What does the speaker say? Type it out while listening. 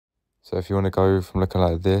So if you want to go from looking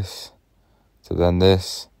like this to then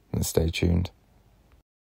this, then stay tuned.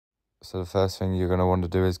 So the first thing you're going to want to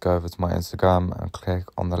do is go over to my Instagram and click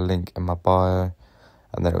on the link in my bio,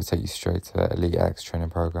 and then it will take you straight to Elite X training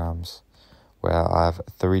programs, where I have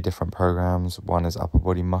 3 different programs. One is Upper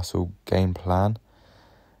Body Muscle Gain Plan,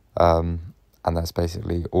 and that's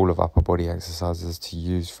basically all of upper body exercises to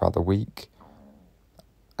use throughout the week.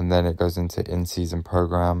 And then it goes into in-season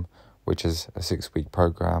program, which is a 6-week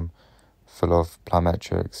program full of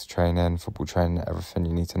plyometrics, training, football training, everything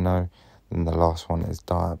you need to know. And the last one is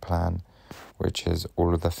diet plan, which is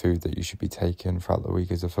all of the food that you should be taking throughout the week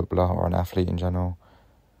as a footballer or an athlete in general.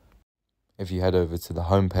 If you head over to the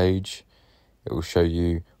homepage, it will show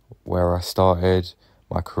you where I started,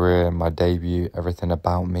 my career, my debut, everything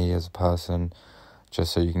about me as a person,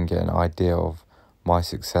 just so you can get an idea of my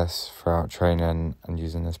success throughout training and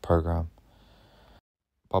using this program.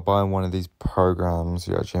 By buying one of these programs,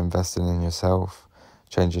 you're actually investing in yourself,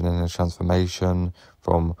 changing in a transformation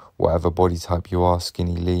from whatever body type you are,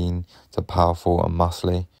 skinny, lean, to powerful and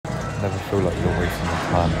muscly. Never feel like you're wasting your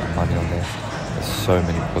time and money on this. There's so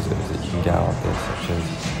many positives that you can get out of this, such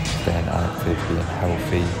as staying active, being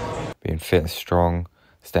healthy, being fit and strong,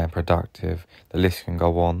 staying productive. The list can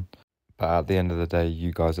go on. But at the end of the day,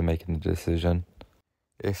 you guys are making the decision.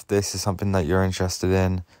 If this is something that you're interested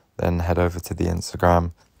in, then head over to the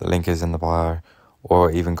Instagram. The link is in the bio.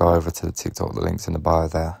 Or even go over to the TikTok. The link's in the bio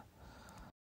there.